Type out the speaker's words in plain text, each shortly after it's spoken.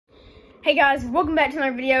Hey guys, welcome back to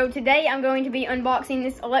another video. Today I'm going to be unboxing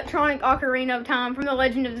this electronic Ocarina of Time from The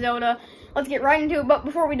Legend of Zelda. Let's get right into it, but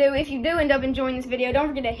before we do, if you do end up enjoying this video, don't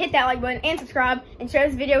forget to hit that like button and subscribe and share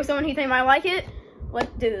this video with someone who you think might like it.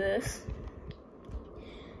 Let's do this.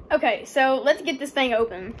 Okay, so let's get this thing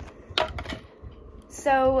open.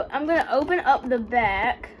 So I'm going to open up the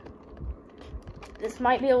back. This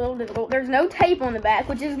might be a little difficult. There's no tape on the back,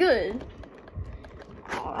 which is good.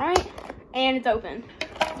 Alright, and it's open.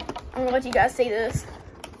 I'm gonna let you guys see this.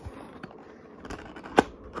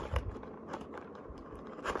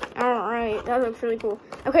 Alright, that looks really cool.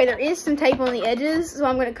 Okay, there is some tape on the edges, so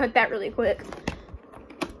I'm gonna cut that really quick.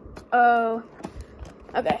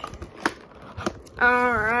 Okay.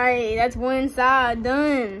 Alright, that's one side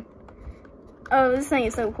done. Oh, this thing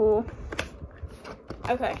is so cool.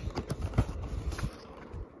 Okay.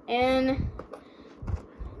 And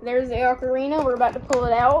there's the ocarina. We're about to pull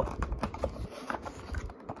it out.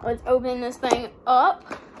 Let's open this thing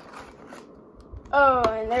up. Oh,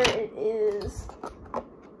 and there it is.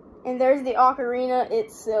 And there's the ocarina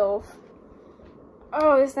itself.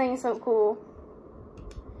 Oh, this thing is so cool.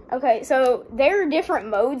 Okay, so there are different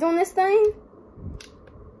modes on this thing.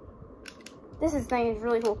 This thing is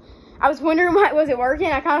really cool. I was wondering why was it working.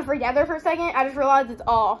 I kind of freaked out there for a second. I just realized it's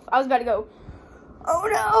off. I was about to go,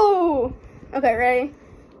 oh no! Okay, ready?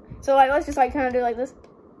 So like, let's just like kind of do like this.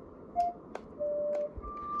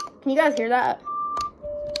 Can you guys hear that?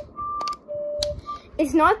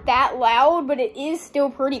 It's not that loud, but it is still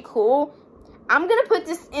pretty cool. I'm gonna put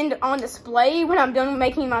this on display when I'm done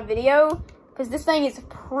making my video, because this thing is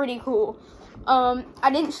pretty cool.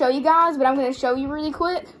 I didn't show you guys, but I'm gonna show you really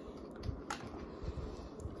quick.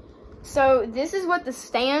 So this is what the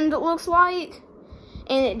stand looks like,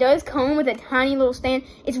 and it does come with a tiny little stand.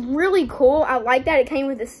 It's really cool. I like that it came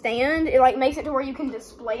with a stand. It like makes it to where you can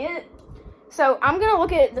display it. So I'm gonna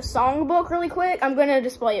look at the songbook really quick. I'm gonna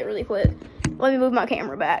display it really quick. Let me move my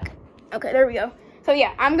camera back. Okay, there we go. So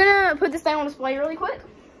yeah, I'm gonna put this thing on display really quick.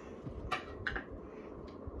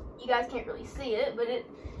 You guys can't really see it, but it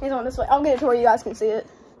is on display. I'll get it to where you guys can see it.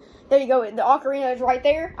 There you go. The ocarina is right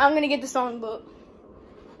there. I'm gonna get the songbook.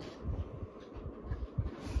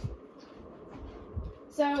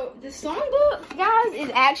 So the songbook, guys,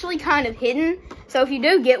 is actually kind of hidden. So if you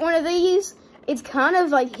do get one of these, it's kind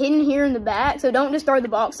of like hidden here in the back, so don't just throw the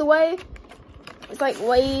box away. It's like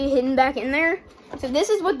way hidden back in there. So this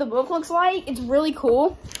is what the book looks like. It's really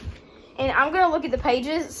cool. And I'm gonna look at the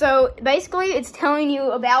pages. So basically it's telling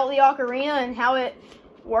you about the ocarina and how it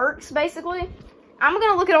works, basically. I'm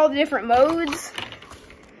gonna look at all the different modes.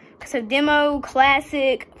 So demo,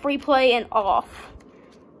 classic, free play, and off.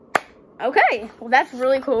 Okay, well that's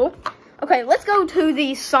really cool. Okay, let's go to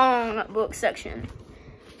the song book section.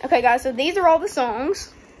 Okay, guys, so these are all the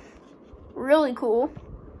songs. Really cool.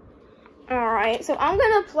 Alright, so I'm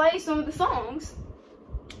going to play some of the songs.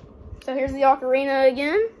 So here's the ocarina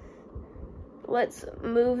again. Let's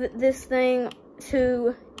move this thing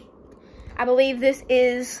to, I believe this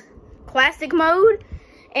is classic mode.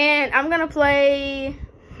 And I'm going to play,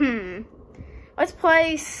 let's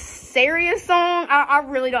play serious song. I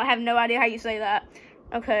really don't have no idea how you say that.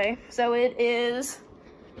 Okay, so it is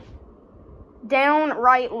down,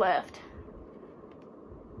 right, left.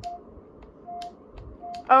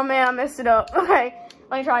 Oh man, I messed it up. Okay,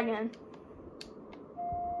 let me try again.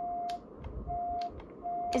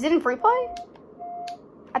 Is it in free play?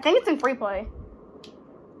 I think it's in free play.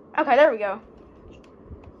 Okay, there we go.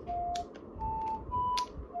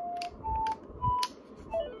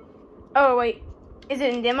 Oh wait, is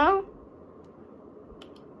it in demo?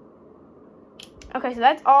 Okay, so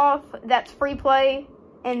that's off, that's free play,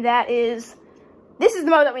 and this is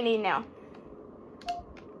the mode that we need now.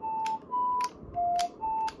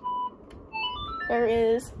 There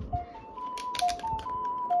is.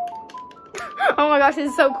 Oh my gosh,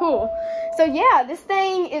 this is so cool. So yeah, this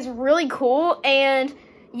thing is really cool, and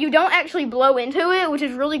you don't actually blow into it, which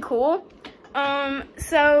is really cool.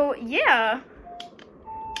 So yeah.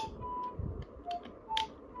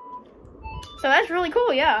 So that's really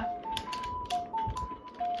cool, yeah.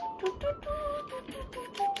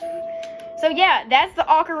 So yeah, that's the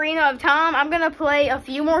Ocarina of Time. I'm gonna play a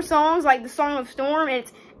few more songs, like the Song of Storm.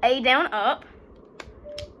 It's A, down, up.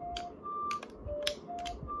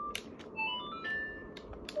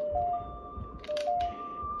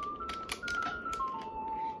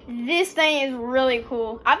 This thing is really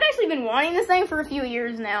cool. I've actually been wanting this thing for a few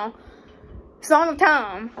years now. Song of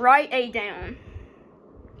Time, right, A, down.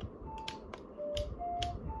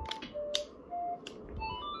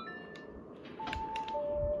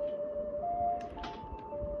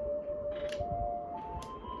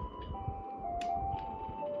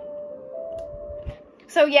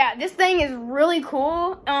 So yeah, this thing is really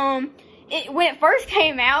cool. When it first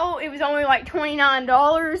came out, it was only like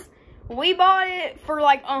 $29. We bought it for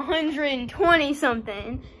like 120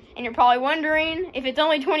 something. And you're probably wondering, if it's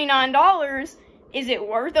only $29, is it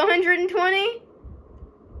worth 120?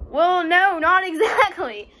 Well, no, not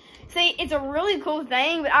exactly. See, it's a really cool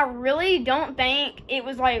thing, but I really don't think it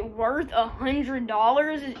was like worth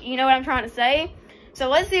 $100. You know what I'm trying to say? So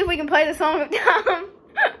let's see if we can play the Song of Time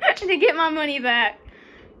to get my money back.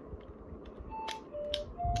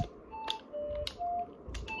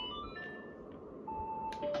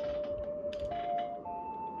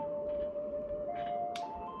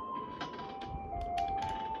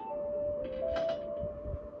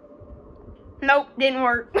 Nope, didn't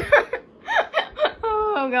work.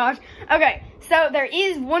 Oh gosh. Okay, so there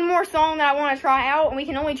is one more song that I want to try out, and we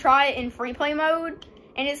can only try it in free play mode,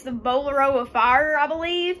 and it's the Bolero of Fire, I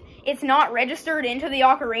believe. It's not registered into the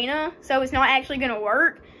Ocarina, so it's not actually going to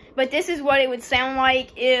work, but this is what it would sound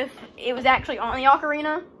like if it was actually on the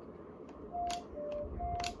Ocarina.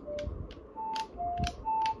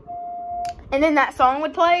 And then that song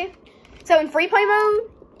would play. So in free play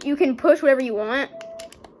mode, you can push whatever you want.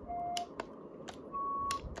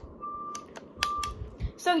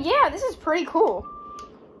 So yeah, this is pretty cool.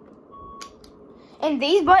 And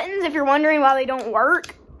these buttons, if you're wondering why they don't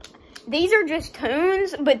work, these are just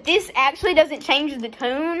tunes, but this actually doesn't change the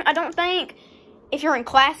tune, I don't think, if you're in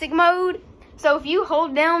classic mode. So if you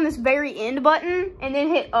hold down this very end button and then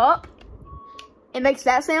hit up, it makes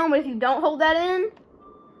that sound, but if you don't hold that in,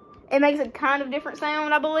 it makes a kind of different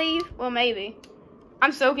sound, I believe. Well, maybe.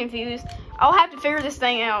 I'm so confused. I'll have to figure this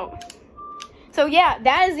thing out. So yeah,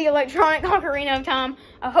 that is the electronic Ocarina of Time.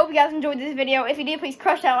 I hope you guys enjoyed this video. If you did, please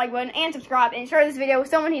crush that like button and subscribe and share this video with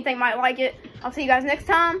someone you think might like it. I'll see you guys next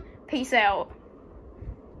time. Peace out.